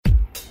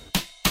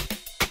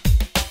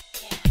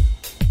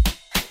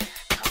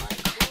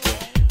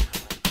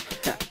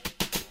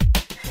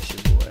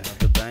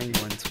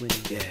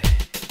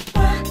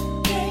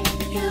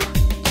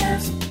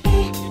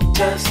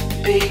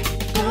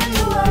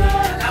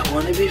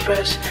be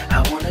fresh,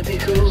 I wanna be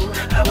cool,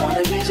 I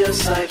wanna be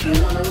just like you.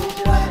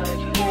 Why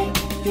can't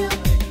you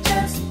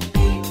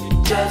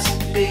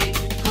just be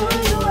who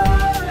you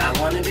are? I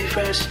wanna be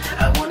fresh,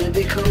 I wanna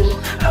be cool,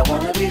 I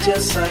wanna be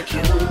just like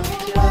you.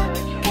 Why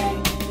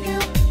can't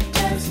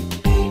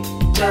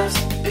you just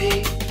be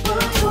who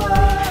you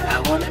are?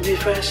 I wanna be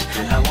fresh,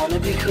 I wanna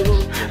be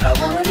cool, I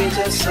wanna be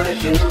just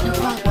like you.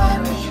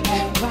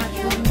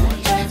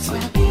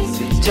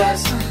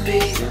 Just be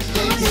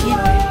who you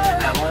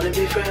are. I wanna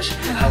be fresh,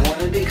 I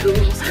wanna be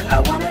cool, I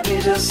wanna be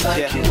just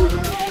like you.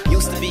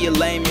 Used to be a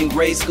lame in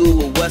grade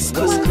school or what's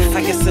cool.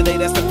 I guess today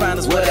that's defined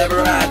as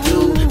whatever I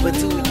do. But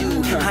to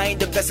you, I ain't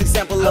the best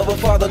example of a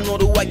father, nor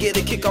do I get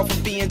a kick off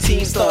of being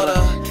team starter.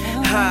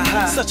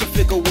 Ha, such a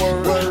fickle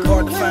word,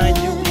 hard to find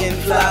you in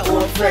fly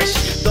or fresh.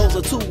 Those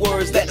are two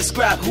words that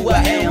describe who I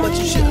am, but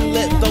you shouldn't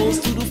let those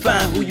two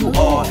define who you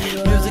are.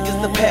 Music is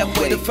the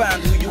pathway to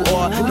find who you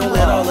are. Don't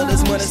let all of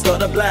this money start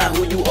to blind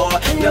who you are.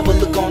 Never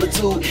look on the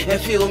two and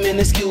feel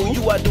minuscule.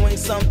 You are doing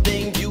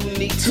something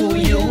unique to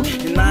you,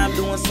 and I'm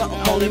doing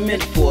something only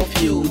meant for a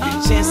few.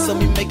 Chance of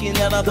me making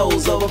none of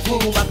those of a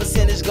fool. My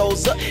percentage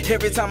goes up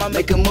every time I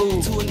make a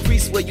move. To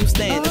increase where you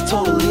stand, it's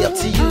totally up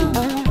to you.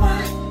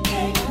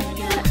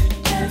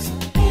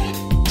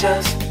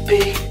 Just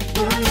be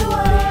who you are.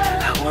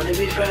 I wanna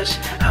be fresh,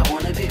 I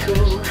wanna be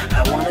cool,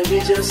 I wanna be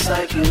just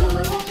like you.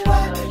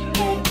 Why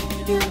can't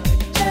you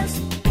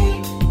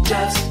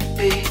just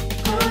be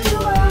who you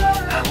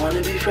are? I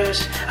wanna be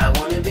fresh, I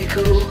wanna be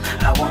cool,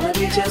 I wanna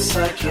be just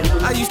like you.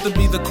 I used to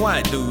be the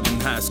quiet dude in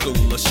high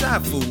school, a shy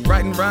fool,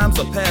 writing rhymes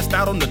or passed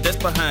out on the desk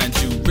behind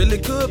you. Really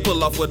could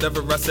pull off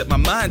whatever I set my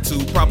mind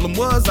to. Problem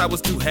was I was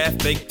too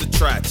half-baked to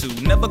try to.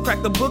 Never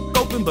cracked the book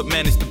open but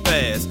managed to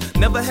pass.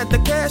 Never had the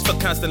cash for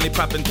constantly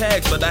popping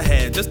tags, but I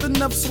had just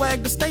enough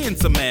swag to stay in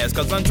some ass.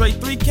 Cause Andre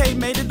 3K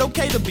made it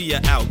okay to be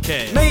an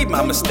outcast. Made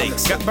my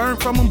mistakes, got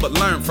burned from them but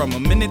learned from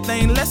them.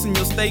 Anything less and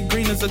you'll stay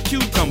green as a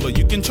cucumber.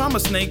 You can charm a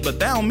snake but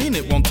that don't mean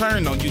it won't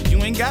turn on you.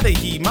 You ain't gotta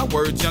heed my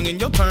words, young, and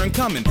your turn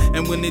coming.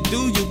 And when it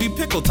do, you'll be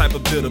pickle type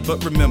of bitter.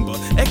 But remember,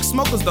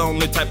 ex-smokers the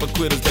only type of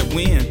quitters that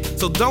win.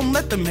 So don't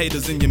let them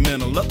haters in your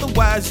mental.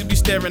 Otherwise, you be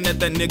staring at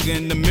that nigga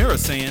in the mirror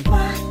saying,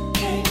 why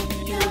can't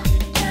you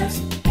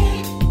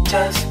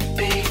just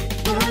be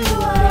who you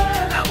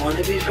are? I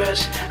wanna be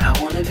fresh, I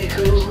wanna be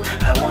cool,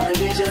 I wanna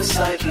be just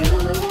like you.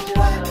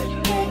 Why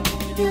can't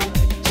you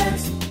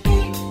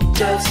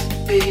just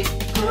be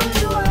who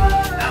you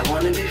are? I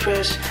wanna be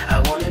fresh, I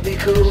wanna be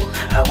cool,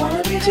 I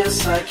wanna be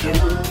just like you.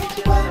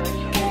 Why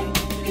can't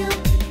you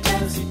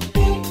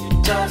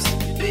just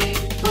be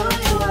who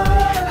you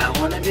are? I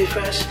wanna be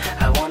fresh,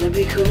 I wanna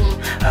be cool,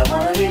 I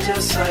wanna be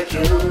just like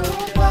you.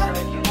 Why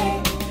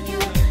can't you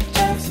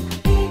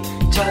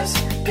just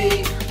be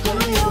who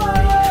you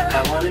are?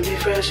 I wanna be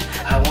fresh,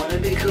 I wanna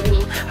be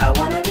cool, I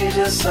wanna be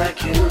just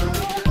like you.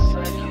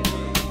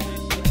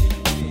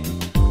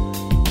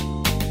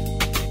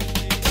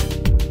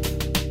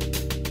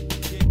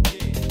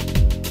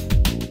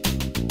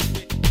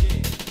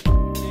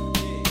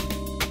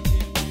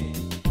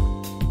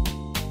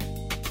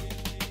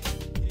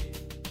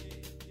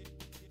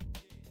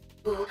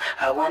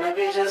 I wanna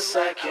be just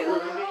like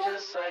you.